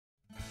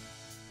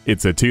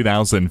It's a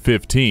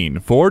 2015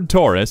 Ford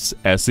Taurus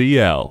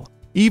SEL.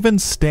 Even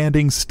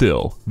standing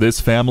still, this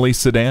family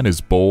sedan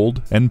is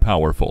bold and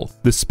powerful.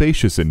 The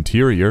spacious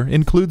interior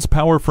includes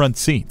power front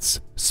seats,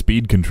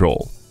 speed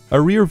control,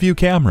 a rear view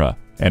camera,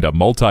 and a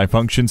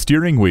multi-function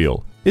steering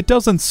wheel. It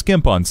doesn't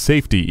skimp on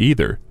safety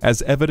either,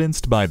 as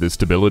evidenced by the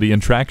stability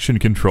and traction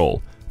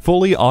control,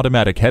 fully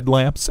automatic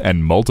headlamps,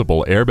 and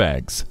multiple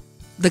airbags.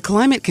 The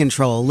climate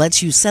control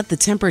lets you set the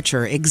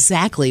temperature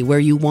exactly where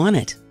you want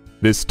it.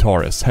 This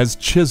Taurus has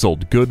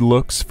chiseled good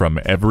looks from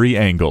every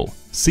angle.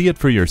 See it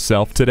for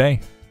yourself today.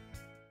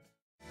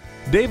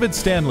 David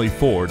Stanley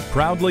Ford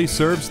proudly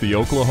serves the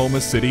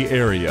Oklahoma City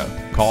area.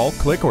 Call,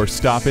 click, or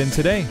stop in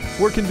today.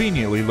 We're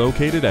conveniently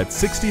located at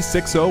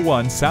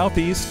 6601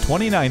 Southeast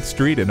 29th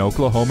Street in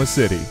Oklahoma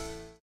City.